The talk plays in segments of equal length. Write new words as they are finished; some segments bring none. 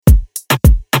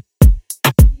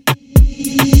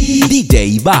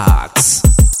Bucks.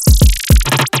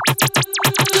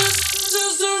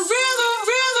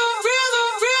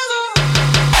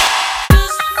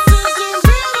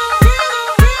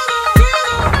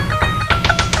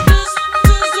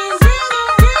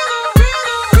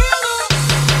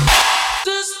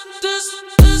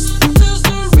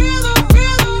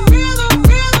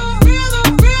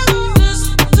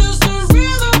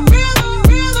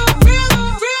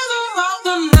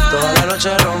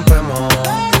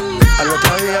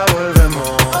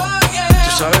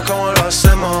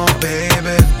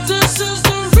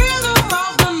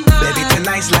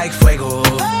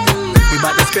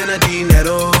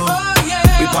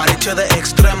 To the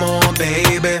extremo,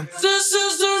 baby. This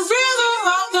is the rhythm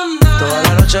of the night. Toda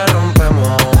la noche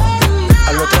rompemos,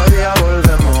 al otro día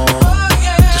volvemos.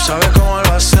 Tú sabes cómo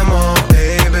lo hacemos,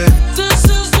 baby. This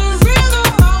is the rhythm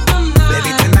of the night.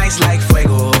 Baby, tonight's like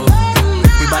fuego.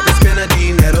 We bout to spend the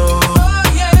dinero.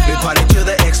 We party to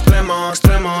the extremo,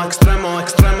 extremo, extremo,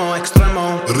 extremo,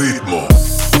 extremo. Ritmo.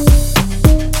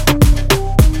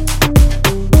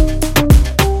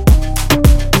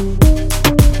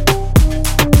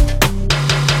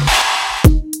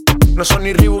 No son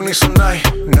ni Reebok ni Sonai,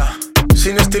 nah.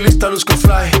 Sin estilista luzco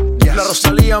fly, yes. La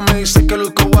Rosalía me dice que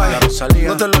luzco guay.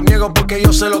 No te lo niego porque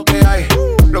yo sé lo que hay.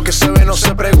 Lo que se ve no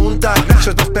se pregunta, nah.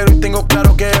 Yo te espero y tengo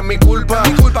claro que es mi culpa.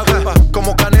 Culpa.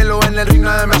 Como Canelo en el ring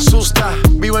nadie me asusta.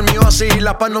 Vivo en mi oasis y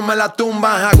la paz no me la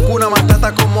tumba. Hakuna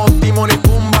Matata como Timon y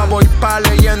Pumba. Voy pa'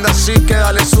 leyenda así que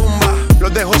dale zumba.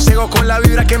 Los dejo ciegos con la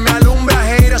vibra que me alumbra.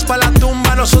 Haters pa' la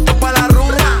tumba, nosotros pa' la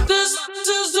rumba.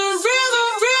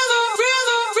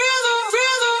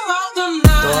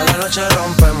 Toda la noche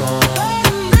rompemos,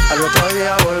 al otro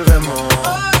día volvemos.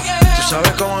 Tú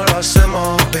sabes cómo lo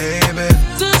hacemos, baby.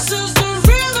 This is the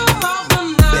rhythm of the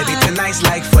night. Baby, tonight's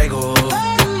like fuego.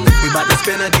 We bout to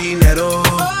spend the dinero.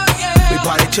 We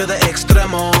party to the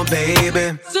extremo,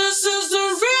 baby. This is the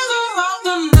rhythm of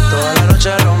the night. Toda la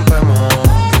noche rompemos,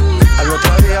 al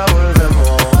otro día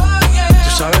volvemos. Tú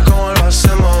sabes cómo lo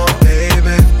hacemos,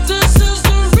 baby. This is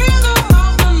the rhythm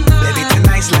of the night. Baby,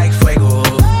 tonight's like fuego.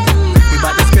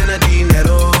 About to spend the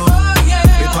dinero.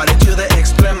 We party to the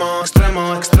extremo,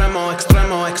 extremo, extremo,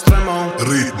 extremo, extremo.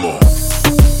 Ritmo.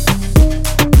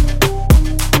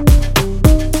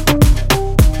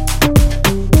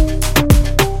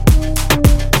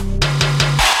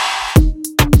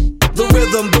 The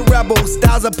rhythm, the rebel,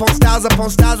 styles upon styles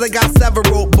upon styles, I got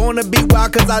several. Born to be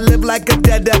wild cause I live like a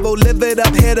dead devil. Live it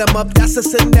up, hit 'em up, that's a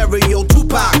scenario.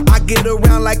 Tupac, I get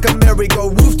around like a merry-go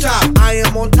rooftop. I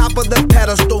am on top of the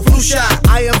pedestal, flu shot.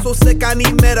 I am so sick I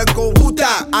need medical.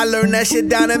 Puta, I learned that shit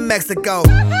down in Mexico.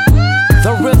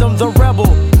 The rhythm, the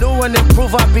rebel, new and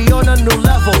improve, I be on a new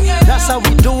level. That's how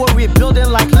we do it, we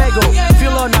building like Lego.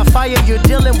 Feel on a fire, you're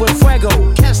dealing with fuego.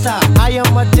 Can't stop, I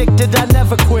am addicted, I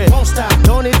never quit. Won't stop,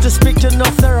 don't need to speak to no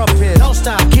therapist. Don't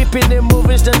stop, keeping it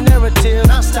moving's the narrative.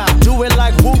 Non stop, do it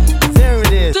like whoop, there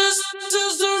it is. This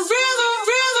is the rhythm,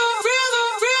 rhythm, rhythm,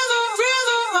 rhythm,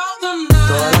 rhythm of the night.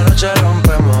 Toda la noche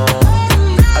rompemos,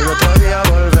 al otro día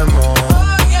volvemos.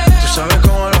 Tú sabes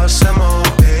cómo lo hacemos,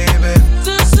 baby.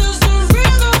 This is the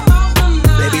rhythm of the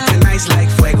night. Baby, tonight's like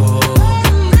fuego.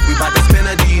 We bout to spend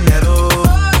the dinero.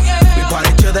 We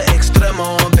party to the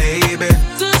extremo, baby.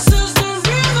 This is the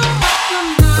rhythm of the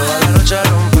night. Toda la noche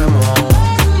rompemos,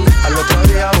 al otro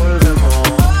día volvemos.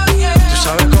 Tú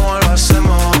sabes cómo lo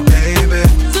hacemos, baby.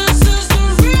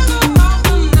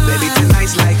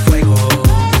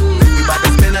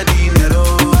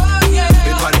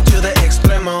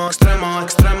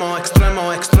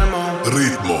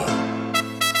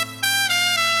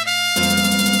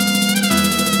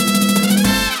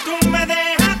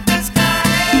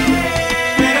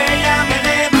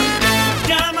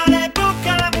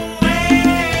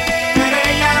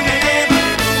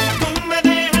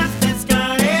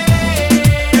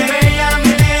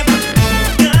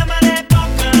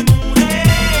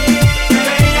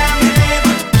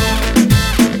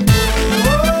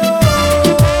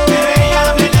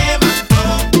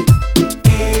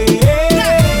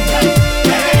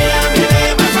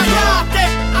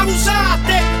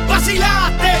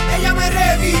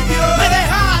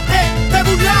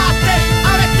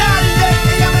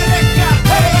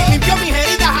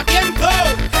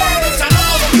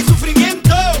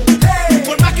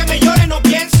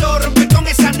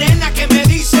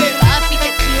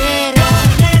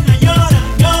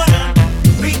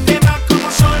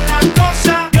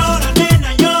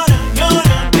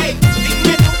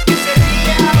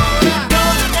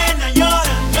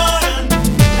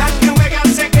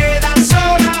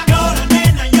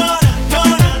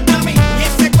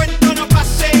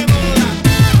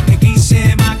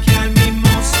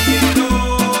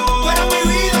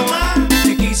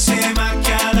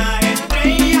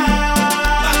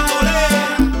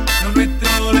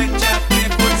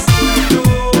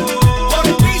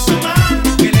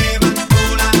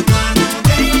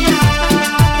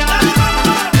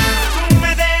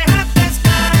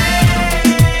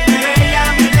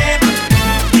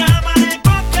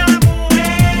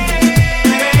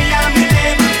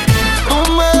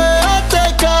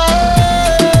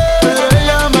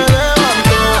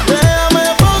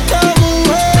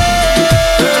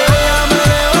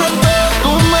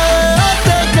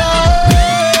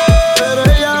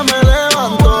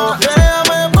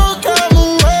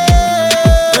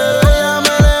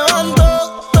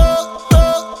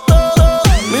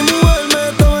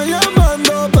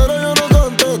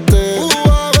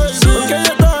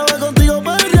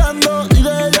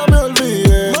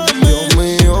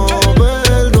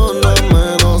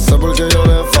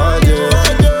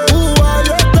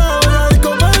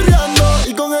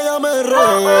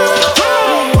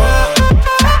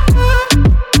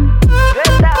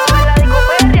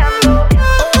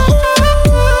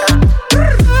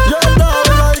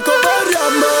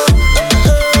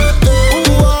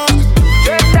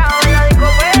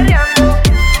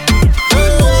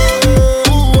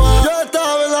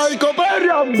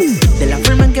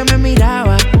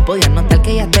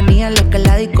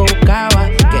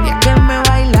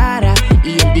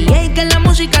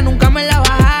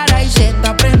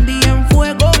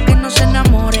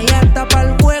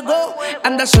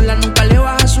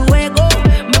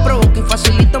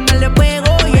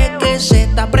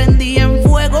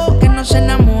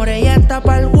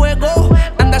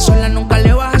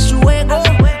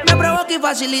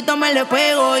 facilito me le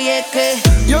pego. Y es que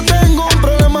yo tengo un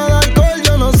problema de alcohol,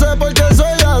 yo no sé por qué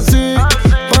soy así.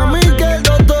 Pa' mí que el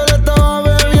doctor estaba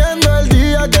bebiendo el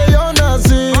día que yo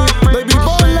nací. Baby,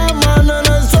 pon la mano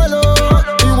en el suelo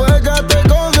y huégate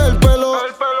con el pelo.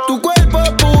 Tu cuerpo es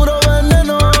puro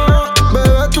veneno,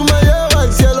 bebé, tú me llevas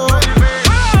al cielo.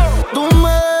 Tú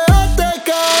me dejaste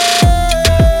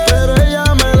caer, pero ella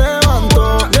me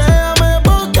levantó. Déjame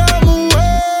poca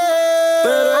mujer,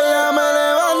 pero ella me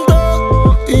levantó.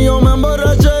 Y yo me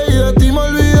emborraché y de ti me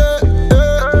olvidé.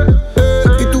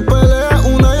 Y tú peleas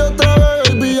una y otra vez,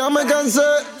 baby, ya me cansé.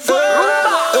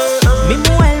 mi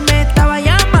mujer me estaba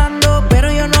llamando,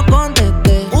 pero yo no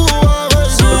contesté. Y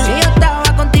yo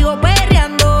estaba contigo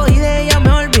perreando y de ella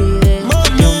me olvidé.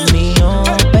 Dios mío,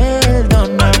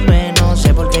 perdóname, no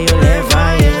sé por qué yo le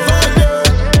fallé.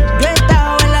 Yo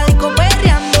estaba en la disco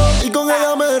perreando Y con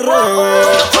ella me regué.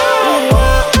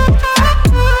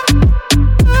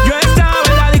 Yo estaba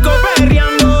en la disco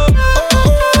perreando.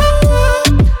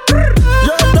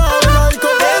 Yo estaba en la disco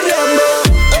perreando.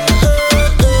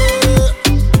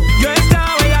 Yo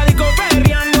estaba en la disco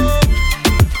perreando.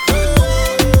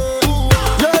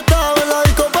 Yo estaba en la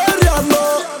disco perreando.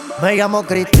 Me llamo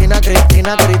Cristina,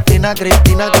 Cristina, Cristina,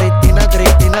 Cristina, Cristina,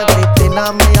 Cristina,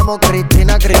 Cristina. Me llamo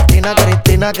Cristina, Cristina,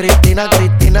 Cristina, Cristina,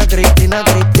 Cristina, Cristina,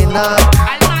 Cristina.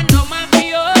 Armando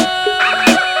Mafio,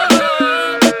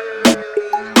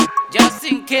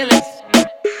 Justin Killers,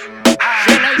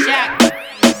 Shelo y Jack.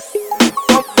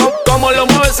 Como lo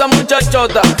mueve esa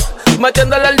muchachota,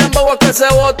 metiéndole el dembow a que se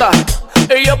bota.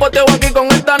 Y yo poteo aquí con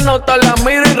esta nota, la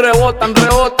miro y rebotan,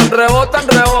 rebotan, rebotan,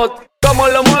 rebotan. Como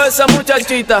lo mueve esa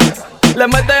muchachita, le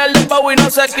mete el dembow y no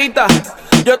se quita.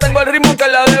 Yo tengo el ritmo que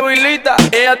la debilita.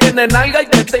 Ella tiene nalga y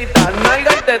tetita,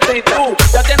 nalga y tetita.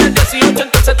 Ya tienes 18,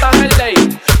 entonces estás en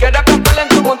ley. Quiero acamparla en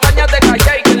tu montaña de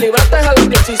calle, que libraste a los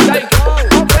 16.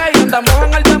 Ok, andamos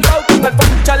en el dembow con el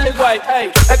pan Charlie White.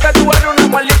 Ey, es que tú eres una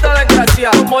maldita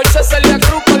desgracia. Como dice Celia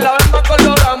Cruz con la bamba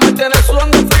colorada. Me tienes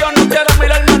sudando frío, no quiero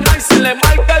mirar más nada. Y se le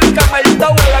marca el camelito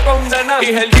a la condena.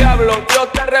 Dije el diablo, Dios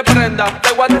te reprenda.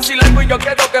 Te voy a decir algo y yo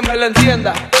quiero que me lo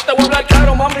entienda. Yo te voy a hablar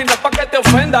claro, mami, no es pa' que te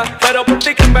ofenda. Pero por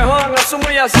ti que me jodan, asumo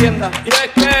y hacienda. Y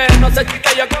es que, no sé,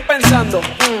 chica, yo estoy pensando.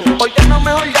 ¿Por qué no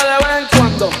mejor ya de vez en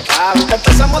cuando?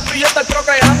 Empezamos tú y yo te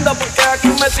procreando. Porque aquí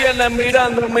me tienes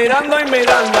mirando, mirando y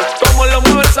mirando. Como lo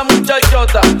mueve esa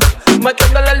muchachota,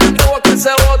 metiéndole el dembow a que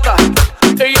se bota.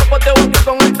 Y yo poteo aquí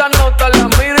con esta nota, la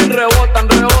miro y rebotan,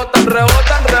 rebotan,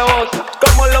 rebotan, rebotan.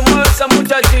 Como lo mueve esa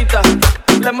muchachita,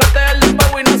 le mete el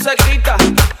dembow y no se quita.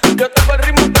 Yo tengo el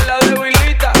ritmo que la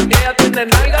debilita. Y ella tiene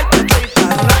nalga y tetita,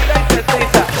 nalga y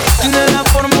tetita. Tiene la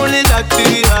fórmula y la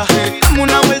actividad. Dame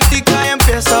una vueltica y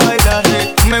empieza a bailar.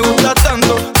 Me gusta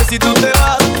tanto que si tú te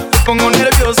vas, me pongo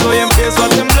nervioso y empiezo a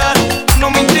temblar. No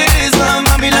me interesa,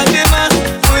 mami, la que más.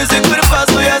 Con ese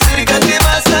cuerpazo y acércate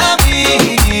más a mí.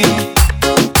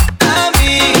 A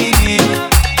mí.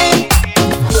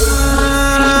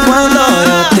 Cuando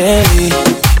yo te vi,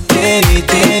 te vi,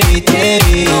 te vi, te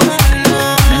vi,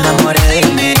 me enamoré de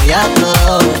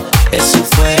inmediato. Eso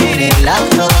fue en el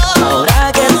acto.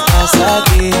 Ahora que estás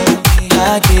aquí,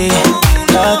 aquí,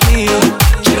 aquí,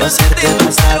 quiero hacerte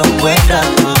pasar un buen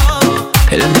rato,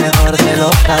 el mejor de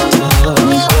los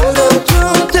ratos. Cuando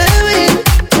yo te vi,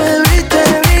 te vi, te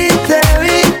vi, te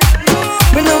vi,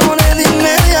 me enamoré de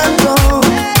inmediato.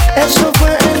 Eso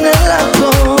fue en el acto.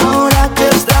 Ahora que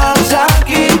estás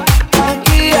aquí,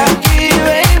 aquí, aquí,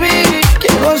 baby,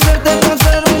 quiero hacerte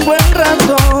pasar un buen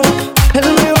rato, el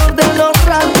mejor de los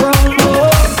ratos.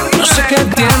 No sé qué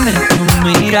tiene tu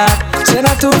mirar,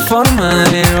 será tu forma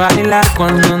de bailar.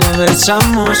 Cuando nos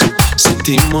besamos,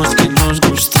 sentimos que nos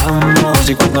gustamos.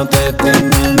 Y cuando te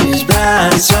tengo en mis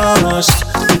brazos,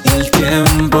 el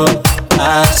tiempo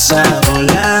pasa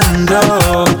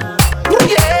volando.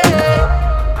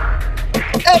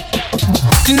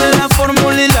 Tiene la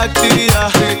fórmula y la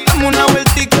actividad. Dame una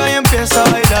vueltica y empieza a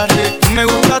bailar. Me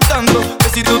gusta tanto que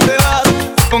si tú te vas,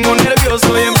 me pongo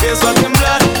nervioso y empiezo a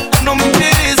temblar. No me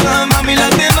interesa, mami, la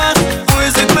demás. Con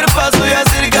ese cuerpazo y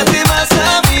acércate más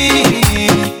a mí.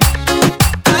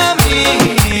 A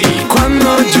mí.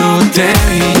 Cuando yo te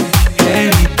vi, te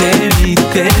vi, te vi,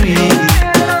 te vi,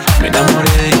 me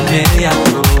enamoré de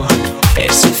inmediato.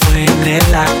 Eso fue en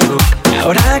el acto.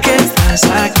 Ahora que estás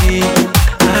aquí,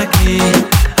 aquí,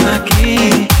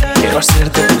 aquí, quiero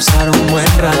hacerte pasar un buen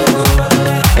rato,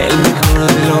 el mejor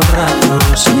de los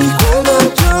ratos. Y cuando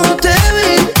yo te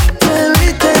vi, te vi,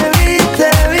 te vi,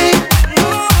 te vi,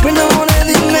 me enamoré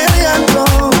de inmediato.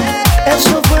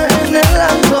 Eso fue en el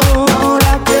acto.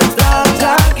 Ahora que estás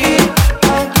aquí,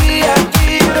 aquí,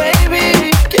 aquí, baby.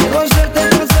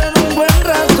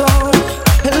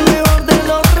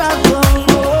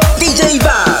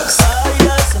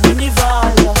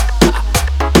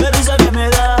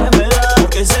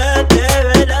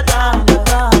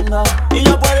 tanga. Y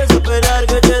no puedes esperar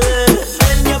que te dé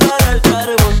leña para el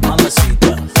carbón,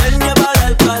 mamacita. Leña para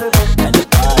el carbón en el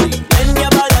party. Leña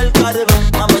para el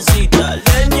carbón, mamacita.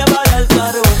 Leña para el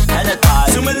carbón en el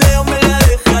party. Su meneo me la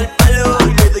deja al palo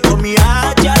y le doy con mi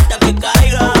hacha hasta que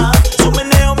caiga. Su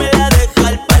meneo me la deja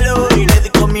al palo y le doy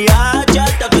con mi hacha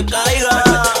hasta que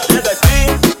caiga.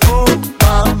 Pim, pum,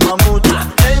 pam, mamucha.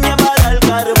 Leña para el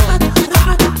carbón.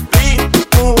 Pim,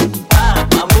 pum, pam,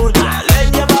 mamucha.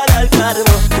 Leña para el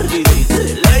carbón. Y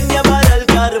dice, leña para el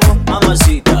carbón,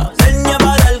 mamacita. Leña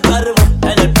para el carbón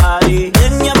en el party.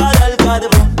 Leña para el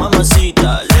carbón,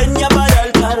 mamacita. Leña para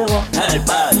el carbón en el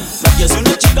party. Aquí es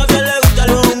una chica que le gusta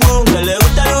el boom boom, que le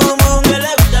gusta el boom boom, que le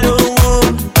gusta el boom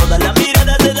boom. Todas las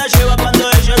miradas se la lleva cuando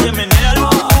ella se menea el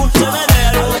boom boom, se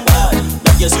menea el boom boom.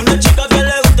 Aquí es una chica que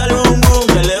le gusta el boom boom,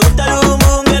 que le gusta el boom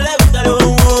boom, que le gusta el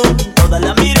boom boom. Todas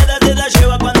las miradas se la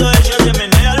lleva cuando ella se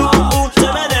menea el boom boom, se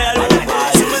menea el boom boom.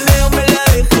 Su meneo me la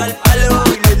deja al palo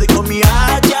y le doy con mi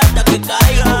hacha hasta que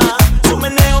caiga. Su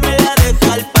meneo me la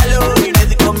deja al palo y le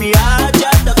doy con mi hacha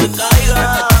hasta que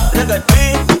caiga.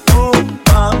 Pim, pum,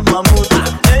 pam, mamucha.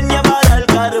 Leña para el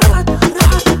carbón.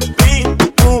 Pim,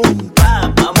 pum,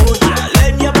 pam, mamucha.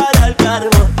 Leña para el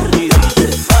carbón. Y dice,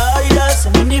 baila esa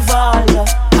minifalda.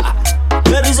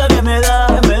 Qué risa que me da,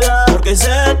 porque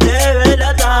se te ve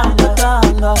la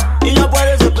tanga. Y no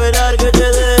puedes esperar que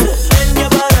te dé leña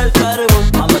para el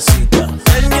carbón, mamacita.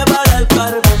 Leña para el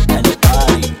carbón en el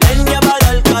party. Leña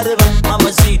para el carbón,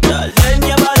 mamacita.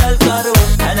 Leña para el carbón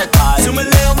en el party. Su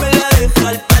meneo me la deja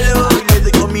al palo y le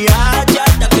doy con mi hacha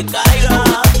hasta que caiga.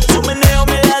 Su meneo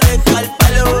me la deja al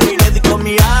palo y le doy con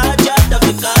mi hacha hasta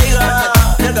que caiga.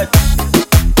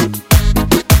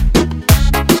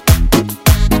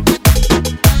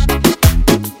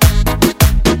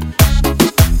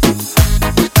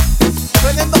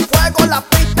 Prendiendo fuego la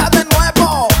pista de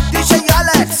nuevo. DJ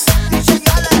Alex, DJ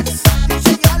Alex,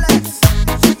 DJ Alex,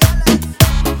 DJ Alex.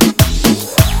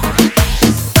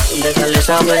 Déjale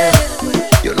saber.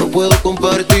 Yo no puedo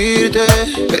compartirte,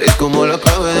 eres como la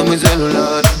clave de mi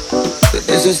celular. Es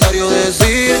necesario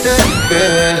decirte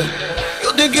que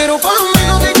yo te quiero pa' mí,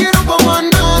 no te quiero pa' más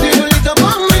nadie. Solita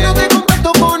pa' mí, no te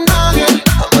comparto con nadie.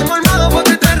 A mano armada fue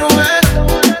que te robé,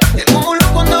 y el como un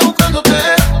loco anda buscándote.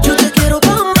 Yo te quiero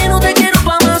pa' mí, no te quiero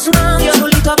pa' más nadie.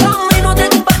 Solita pa' mí, no te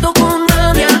comparto con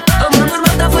nadie. A mano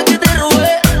armada fue que te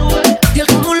robé, y el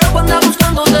como un loco anda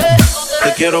buscándote.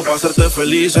 Te quiero pa' hacerte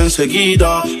feliz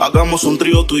enseguida. Hagamos un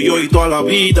trío tú y yo y toda la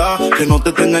vida. Que no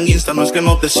te tenga en Insta, no es que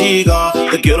no te siga.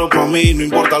 Te quiero pa' mí, no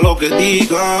importa lo que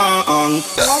digan.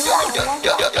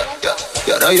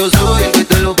 Y ahora yo soy el que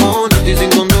te lo pone a ti sin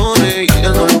condones, y ella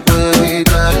no lo puede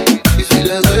evitar. Y si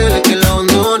le duele que la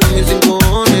abandone, me se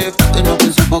impone, que no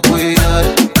te supo cuidar.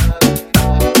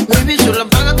 Baby, solo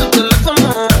apaga tu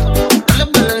teléfono. Dale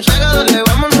Balenciaga, dale,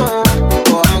 vámonos.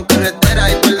 Cojamos carretera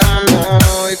y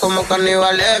perdámonos. Y como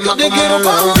carnivales, Yo te quiero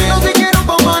pa' mí, no te quiero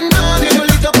pa' más nadie.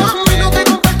 Solita pa' mí, no te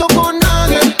comparto con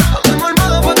nadie. A mano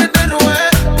armada fue que te robé,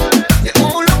 y el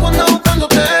como un loco anda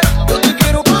buscándote. Yo te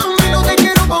quiero pa' mí, no te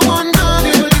quiero pa' más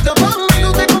nadie. Solita pa' mí,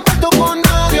 no te comparto con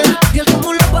nadie. Y el como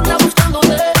un loco anda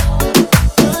buscándote.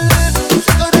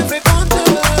 Saca refrescante.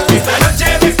 Esta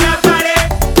noche me escaparé,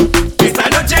 esta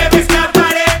noche me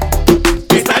escaparé,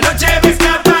 esta noche me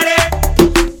escaparé,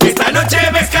 esta noche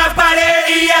me escaparé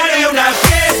y haré una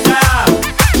fiesta.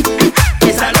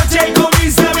 Esta noche con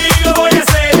mis amigos voy a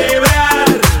celebrar.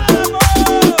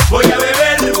 Voy a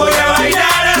beber, voy a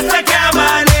bailar hasta que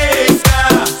amanezca.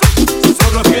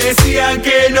 Por los que decían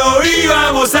que no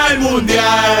íbamos al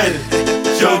mundial,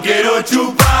 yo quiero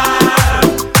chupar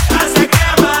hasta que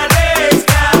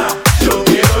amanezca. Yo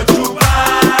quiero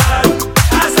chupar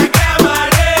hasta que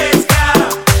amanezca.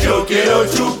 Yo quiero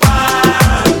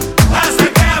chupar hasta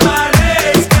que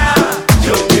amanezca.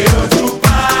 Yo quiero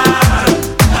chupar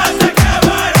hasta que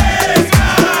amanezca.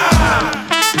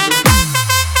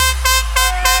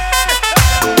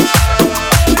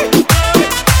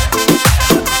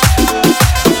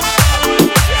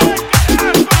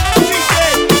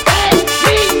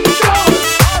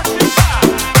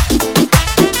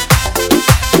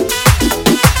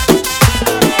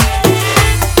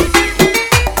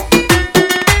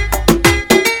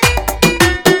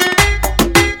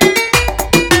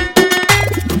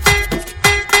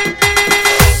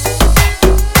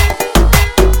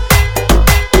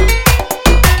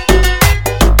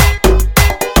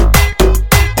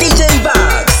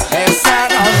 Essa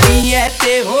novinha é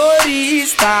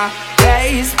terrorista,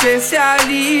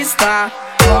 especialista.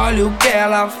 Olha o que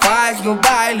ela faz no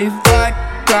baile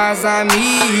funk. com as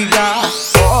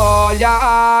amigas. Olha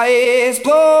a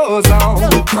explosão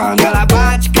quando ela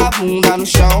bate com a bunda no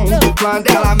chão, quando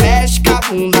ela mexe com a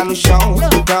bunda no chão,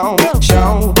 chão,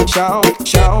 chão, chão,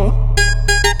 chão.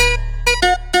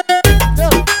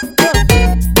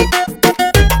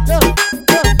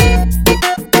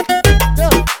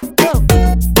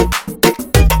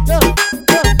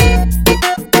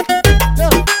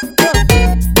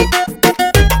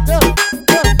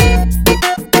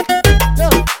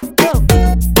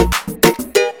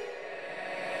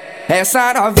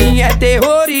 Essa novinha é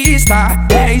terrorista,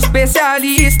 é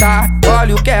especialista.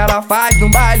 Olha o que ela faz no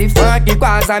baile funk com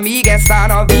as amigas. Essa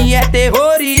novinha é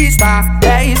terrorista,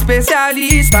 é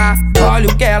especialista. Olha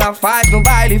o que ela faz no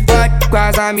baile funk com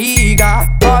as amigas.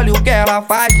 Olha o que ela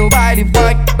faz no baile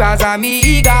funk com as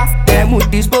amigas. É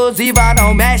muito explosiva,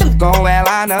 não mexe com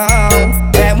ela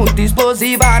não. É muito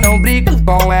explosiva, não brinca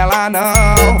com ela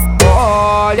não.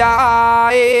 Olha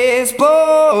a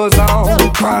explosão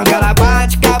quando ela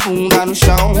bate com a bunda no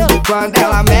chão, quando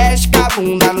ela mexe com a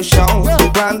bunda no chão,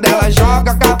 quando ela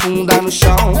joga com a bunda no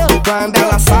chão, quando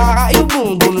ela sai o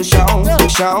bumbum no chão,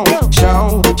 chão,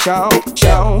 chão, chão,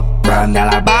 chão. Quando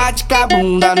ela bate com a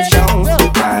bunda no chão,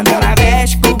 quando ela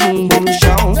mexe com o bumbum no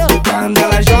chão, quando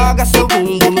ela joga seu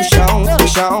bumbum no chão,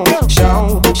 chão,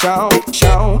 chão, chão,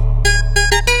 chão.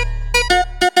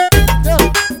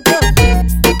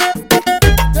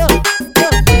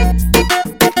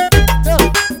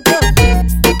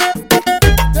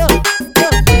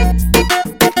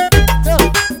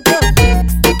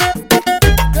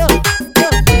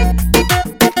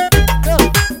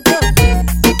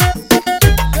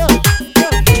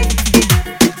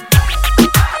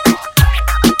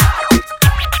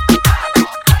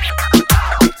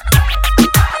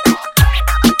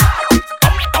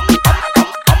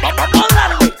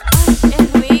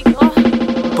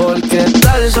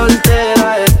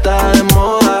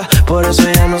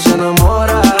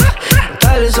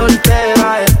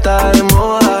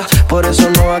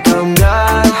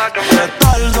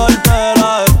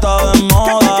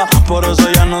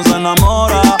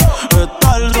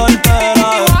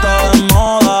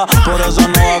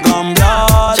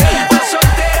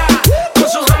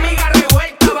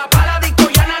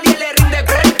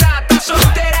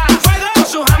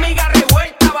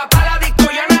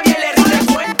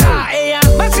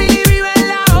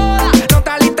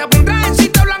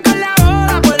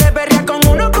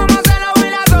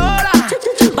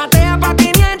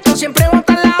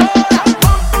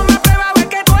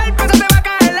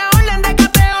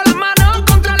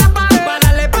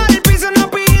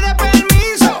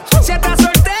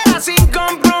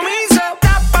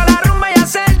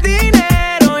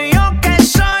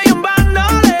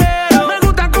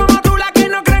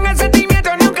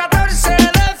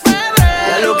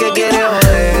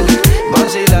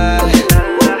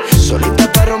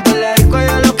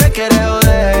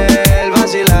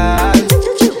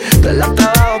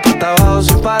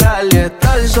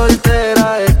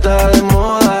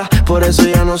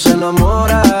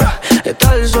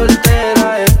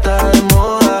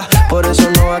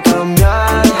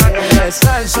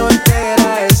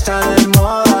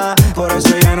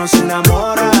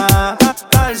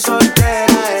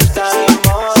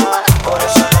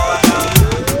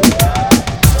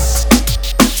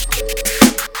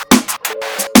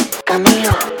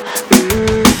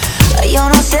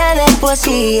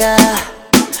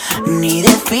 Ni de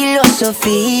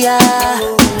filosofía,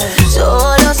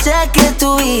 solo sé que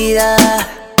tu vida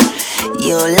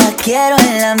yo la quiero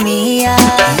en la mía.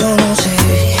 Yo no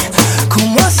sé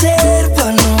cómo hacer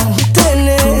para no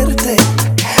tenerte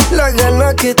la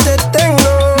gana que te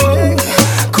tengo.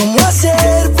 Cómo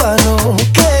hacer para no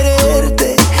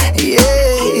quererte,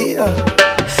 yeah.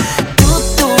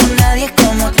 Tú, nadie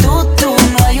como tú,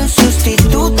 no hay un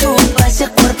sustituto para ese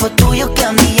cuerpo tuyo que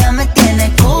a mí ya me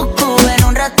tiene cucu. En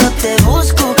un rato te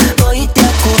busco, voy y te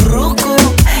acurruco,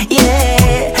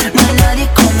 yeah. No hay nadie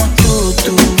como tú,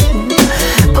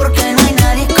 porque no hay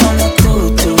nadie como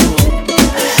tú.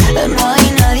 No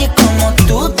hay nadie como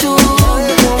tú,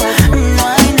 no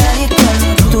hay nadie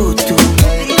como tú.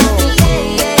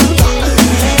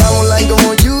 Estamos like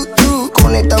como YouTube,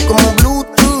 conectados como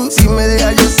Bluetooth. Si me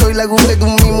dejas yo soy la aguja de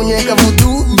mi muñeca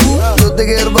vudú. Yo te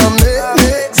quiero pa' mí,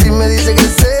 si me dice que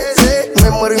sé,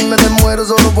 me muero y me desmuero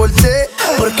solo por ti.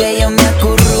 Porque yo me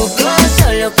acurruco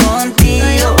solo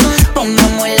contigo.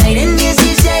 Pongamos el aire en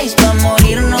 16 pa'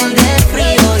 morirnos de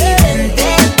frío. Y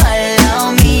vente pa'l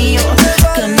lado mío,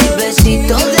 que mis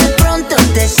besitos de pronto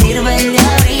te sirven de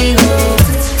abrigo.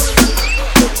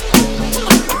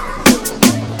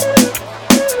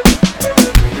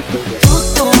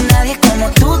 Tú, nadie como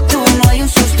tú, no hay un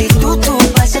sustituto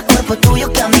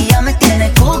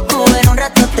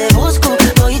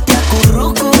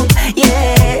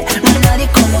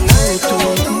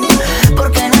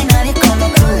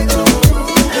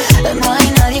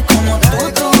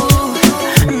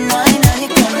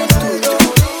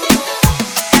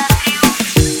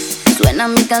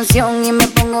canción y me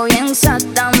pongo bien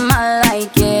sata mala y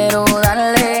quiero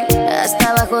darle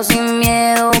hasta abajo sin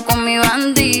miedo con mi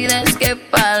bandida, es que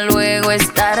pa' luego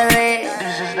es tarde.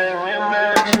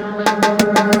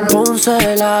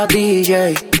 Ponce la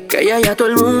DJ, que ella ya todo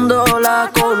el mundo la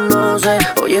conoce.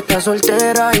 Hoy está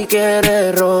soltera y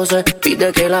quiere roce,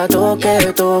 pide que la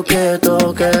toque, toque,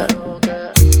 toque.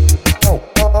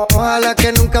 Ojalá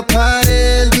que nunca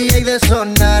pare el DJ de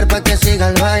sonar pa' que siga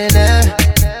el baile.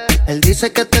 Él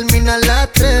dice que termina a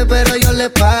las 3, pero yo le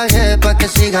pagué pa' que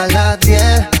siga a las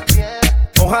 10.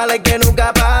 Ojalá que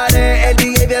nunca pare el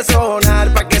DJ de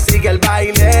sonar pa' que siga el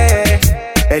baile.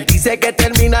 Él dice que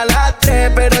termina a las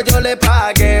 3, pero yo le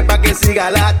pagué pa' que siga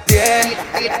a las 10.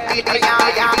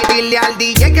 Dile al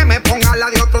DJ que me ponga la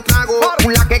de otro trago,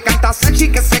 una que canta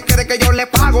sexy que se quede que yo le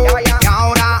pago. Y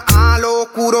ahora a lo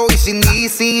oscuro y sin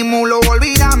disimulo,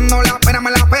 olvidando la pena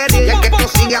me la perdí. Y es que esto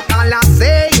sigue hasta las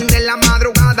 6 de la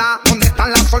madrugada. ¿Dónde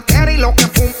están las solteras y los que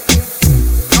fum?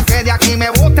 Aunque de aquí me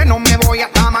bote, no me voy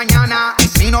hasta mañana. Y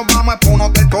si nos vamos es por un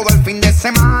hotel todo el fin de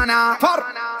semana.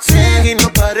 Sigue y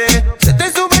no paré, se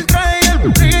te sube el traje y el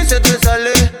brillo se te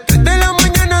sale. Desde la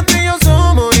mañana tú y yo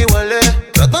somos iguales.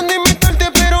 Tratan de imitarte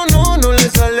pero no le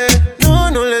sale.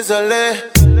 No le sale.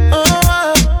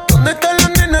 Oh, ¿dónde están las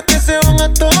nenas que se van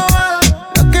a todas?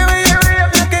 Las que bella,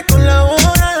 las que con la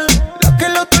hora. Las que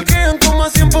lo torquean como a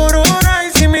 100 por hora.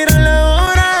 Y si miran la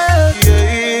hora,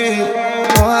 yeah.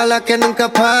 Ojalá que nunca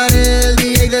pare el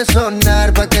DJ de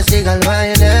sonar pa' que siga el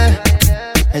baile.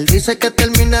 Él dice que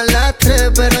termina a las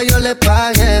 3, pero yo le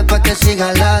pagué pa' que siga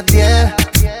a las 10.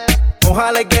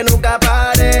 Ojalá que nunca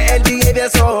pare el DJ de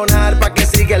sonar pa' que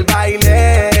siga el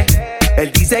baile.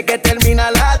 Él dice que termina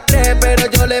a las 3, pero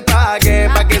yo le pagué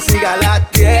pa' que siga a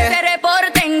las 10. Que se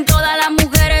reporten todas las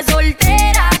mujeres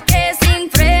solteras que sin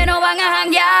freno van a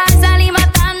janguear. Salí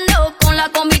matando con la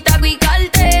combita y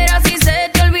cartera. Si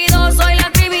se te olvidó, soy la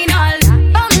criminal.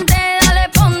 Ponte, dale,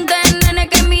 ponte, nene,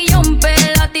 que mi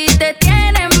jumper a ti te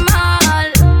tiene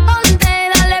mal. Ponte,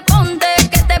 dale, ponte,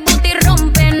 que este booty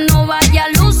rompe, no vaya a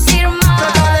lucir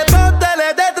mal. Dale,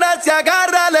 póntele detrás y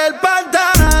agárrale el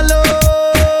pantalón.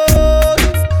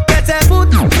 Que ese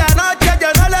booty esta noche yo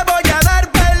no le voy a dar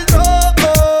perdón.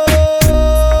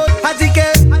 Así que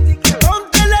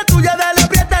ponte la tuya, dale,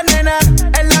 aprieta, nena.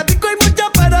 En la disco hay mucho,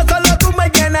 pero solo tú me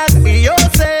llenas. Y yo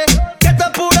sé que esto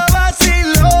es puro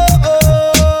vacilón.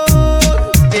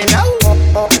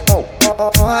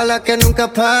 Ojalá que nunca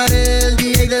pare el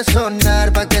DJ de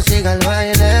sonar pa' que siga el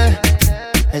baile.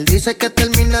 Él dice que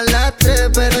termina a las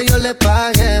 3, pero yo le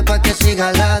pagué pa' que siga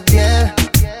a las 10.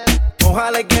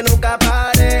 Ojalá que nunca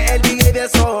pare el DJ de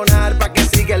sonar pa' que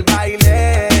siga el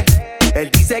baile. Él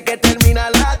dice que termina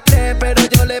a las 3, pero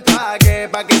yo le pagué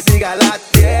pa' que siga a las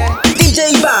 10.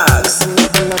 DJ Bags.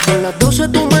 A las 12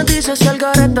 tú me dices si al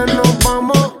gareta nos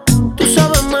vamos. Tú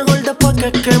sabes mejor después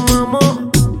que quemamos.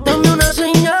 Dame una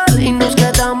señal y nos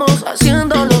quedamos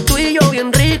haciéndolo tú y yo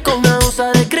bien rico. Una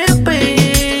onza de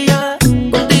creepy, yeah.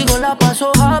 Contigo la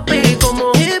paso happy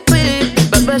como hippie.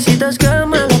 Bebecita es que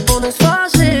me lo pones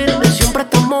fácil. De siempre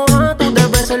estamos a tú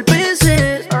debes ser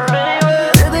piscis.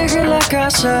 Te dejé en la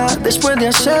casa después de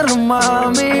hacerlo,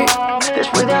 mami.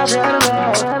 Después de hacerlo,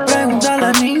 pregunta a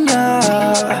la niña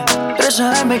 3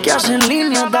 AM que hace en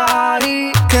línea,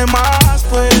 daddy. ¿Qué más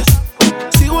pues?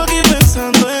 Sigo aquí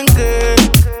pensando en qué.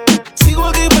 Sigo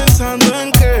aquí pensando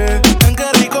en qué. En qué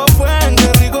rico fue, en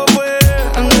qué rico fue.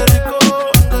 En qué rico,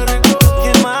 en qué rico.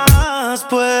 ¿Qué más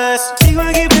pues? Sigo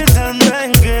aquí pensando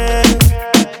en qué.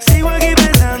 Sigo aquí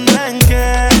pensando en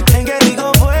qué. En qué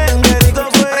rico fue, en qué rico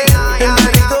fue. En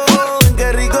qué rico, en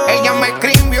qué rico. Ella me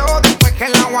escribió después que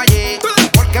la guayé,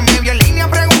 porque me vio en línea,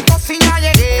 preguntó si ya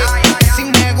llegué. Si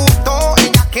me gustó,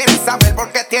 ella quiere saber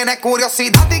porque tiene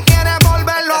curiosidad y quiere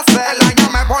volverlo a hacer. La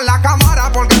llamé por la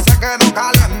cámara porque se quedó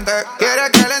caliente. Quiere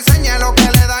que le enseñe lo que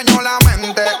le dañó la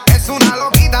mente. Es una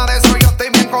loquita, de eso yo estoy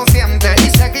bien consciente. Y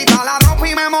se quita la ropa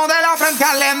y me modela frente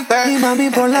al lente. Y mami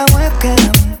por la webcam.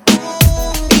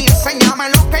 Y enséñame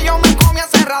lo que yo me comí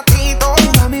hace ratito.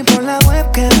 Y mami por la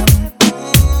webcam.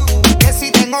 Que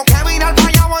si tengo que virar para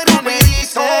allá voy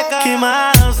rapidito. ¿Qué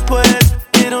más pues?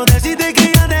 Quiero decirte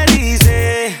que ya te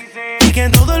dice y que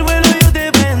en todo el vuelo yo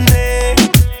te prendé.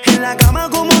 En la cama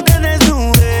como que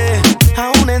desnude.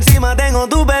 Aún encima tengo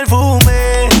tu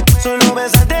perfume. Solo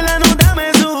besarte la nota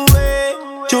me sube.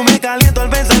 Yo me caliento al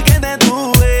pensar que te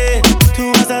tuve.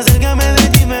 Tú vas a hacer que me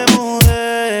deje y me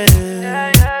mude.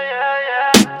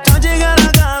 Al llegar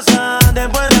a casa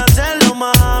después de hacerlo,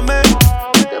 mami.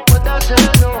 Después de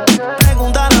hacerlo,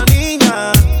 pregunta a la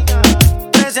niña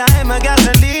 3 AM que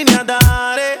hace en línea,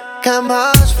 dale. ¿Qué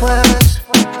más pues?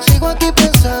 Sigo aquí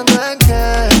pensando en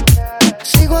qué.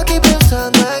 Sigo aquí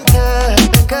pensando en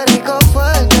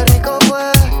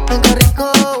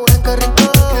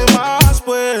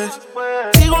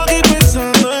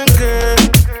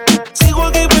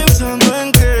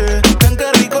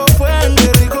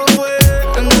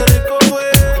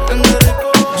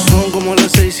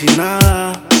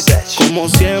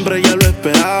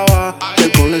esperaba.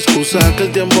 Él con la excusa que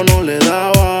el tiempo no le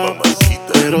daba,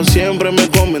 pero siempre me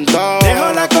comentaba: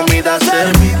 dejo la comida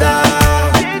servida,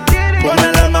 con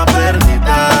el alma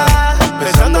perdida,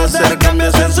 pensando hacer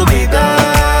cambios en su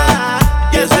vida,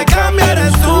 y ese cambio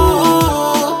eres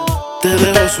tú. Te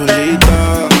dejo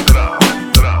solita.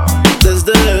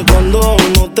 Desde cuando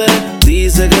no te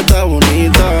dice que está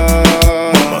bonita.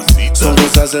 Son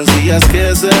cosas sencillas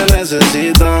que se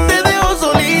necesitan. Te dejo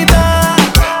solita.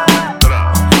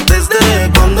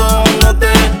 Desde cuando no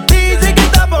te dice que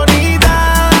está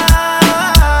bonita.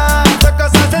 Son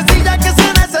cosas sencillas que se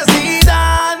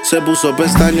necesitan. se puso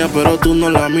pestaña pero tú no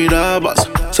la mirabas.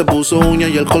 Se puso uña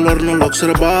y el color no lo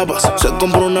observabas. Se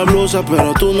compró una blusa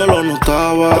pero tú no lo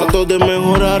notabas. Trató de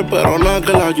mejorar pero nada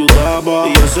que la ayudaba.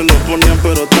 Y él se lo ponía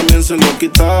pero también se lo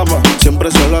quitaba.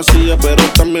 Siempre se lo hacía pero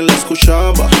también la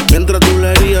escuchaba. Mientras tú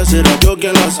le herías era yo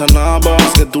quien la sanaba.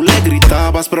 Es que tú le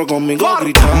gritabas pero conmigo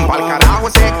gritaba. Pa'l carajo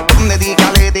ese,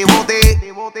 dedícale de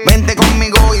bote. Vente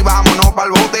conmigo y vámonos pa'l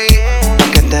bote. Pa'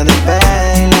 que te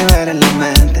despegues y liberes la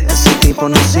mente. Ese tipo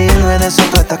no sirve, de eso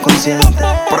tú estás consciente.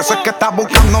 Por eso es que estás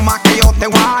buscando más que yo te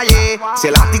guaye. Si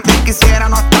el a ti te quisiera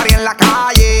no estaría en la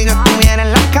calle. Yo estuviera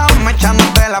en la cama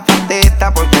echándote la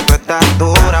patita. Porque tú estás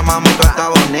dura, mami, tú estás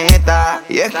bonita.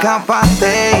 Y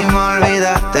escapaste y me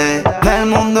olvidaste del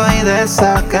mundo y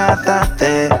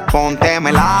desacataste.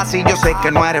 Póntemela así, yo sé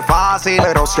que no eres fácil,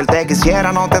 pero si él te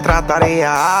quisiera no te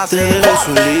trataría así. Te dejo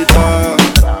solita.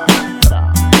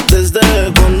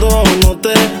 Desde cuando no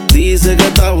te dice que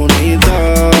está bonita.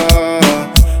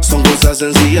 Son cosas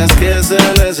sencillas que se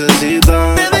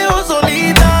necesitan. Te dejo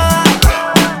solita.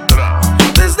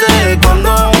 Desde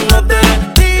cuando no te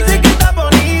dice que está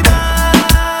bonita.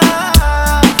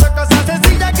 Son cosas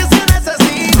sencillas que se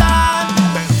necesitan.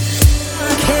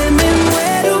 Que me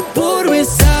muero por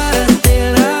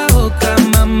besarte la boca,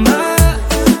 mamá.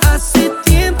 Hace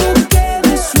tiempo que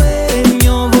me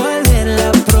sueño volverla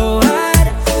a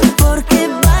probar. Porque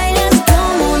bailas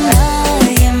como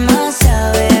nadie más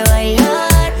sabe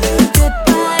bailar. Te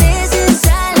pareces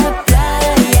a la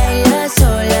playa y las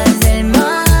olas del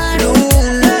mar.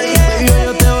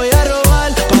 Yo te voy a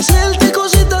robar, pa' hacerte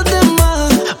cositas de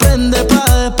más. Prende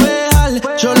pa' despejar.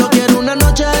 Solo quiero una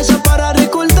noche esa para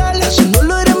recordar. Si no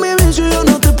lo eres mi vicio, yo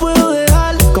no te puedo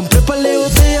dejar. Compré par de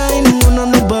botellas y ninguna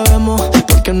nos bebemos.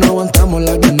 Porque no aguantamos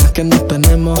las ganas que nos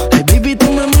tenemos. Ay, baby,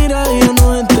 tú me miras y ya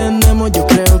nos entendemos. Yo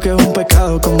creo que es un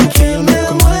pecado como que yo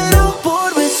no muero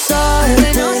por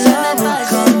besarte la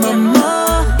boca,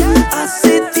 mamá.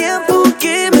 Hace tiempo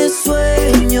que me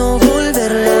sueño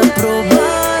volverla a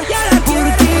probar.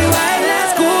 Porque bailas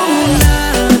como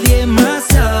nadie más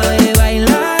sabe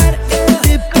bailar.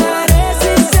 Te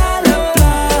pareces a la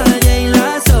playa y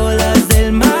las olas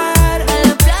del mar. A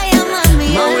la playa,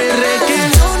 mami. Yo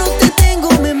no te tengo,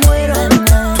 me muero.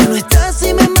 Tú no estás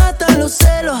y me matan los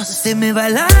celos. Se me va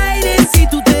el aire si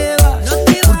tú te vas.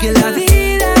 Porque la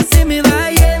vida se me va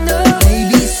yendo.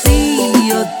 Baby, sí,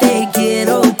 yo te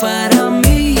quiero para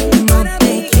mí. No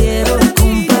te quiero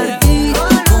compartir.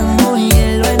 Como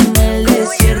hielo en el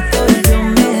desierto, yo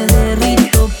me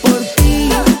derrito por ti.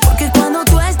 Porque cuando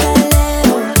tú estás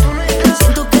lejos,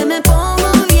 siento que me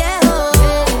pongo viejo.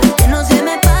 Que no se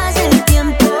me pase el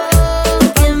tiempo.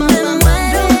 Que me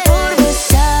muero por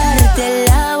besarte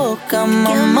la boca,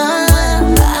 mamá.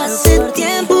 Hace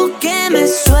tiempo que me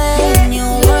sueño